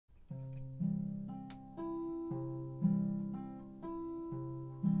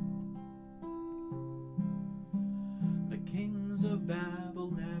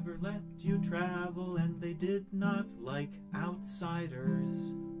travel, and they did not like outsiders.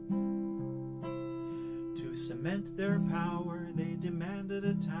 To cement their power, they demanded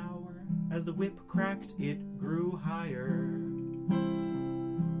a tower. As the whip cracked, it grew higher.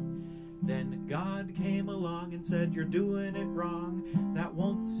 Then God came along and said, "You're doing it wrong. That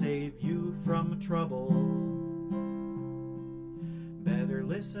won't save you from trouble. Better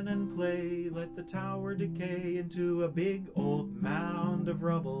listen and play. Let the tower decay into a big old mound of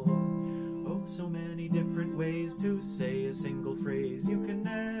rubble." Oh, so many different ways to say a single phrase. You can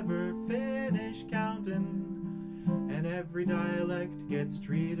never finish counting. And every dialect gets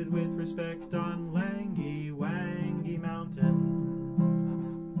treated with respect on Langywangy Mountain.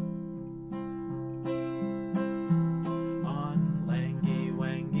 On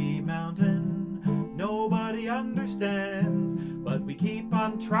Langywangy Mountain, nobody understands, but we keep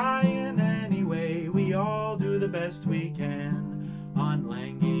on trying anyway. We all do the best we can. On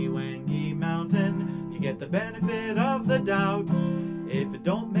Langywangy Mountain, you get the benefit of the doubt. If it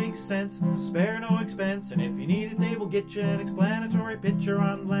don't make sense, spare no expense, and if you need it, they will get you an explanatory picture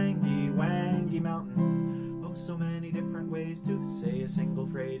on Langywangy Mountain. Oh, so many different ways to say a single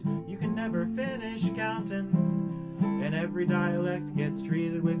phrase. You can never finish counting, and every dialect gets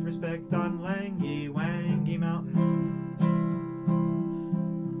treated with respect on Langywangy Mountain.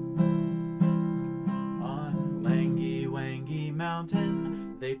 On Langywangy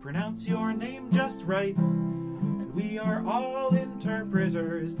Mountain, they pronounce your name just right. We are all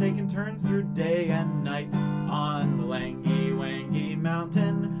interpreters, taking turns through day and night. On the Langywangy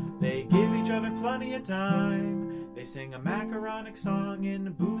Mountain, they give each other plenty of time. They sing a macaronic song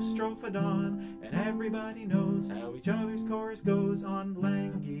in Boostrophodon, and everybody knows how each other's chorus goes on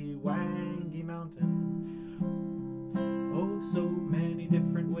Langywangy Mountain. Oh, so many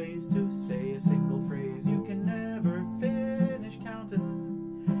different ways to say a single phrase. You can never finish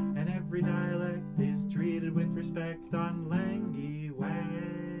counting, and every dialect is treated with respect on Langywangy.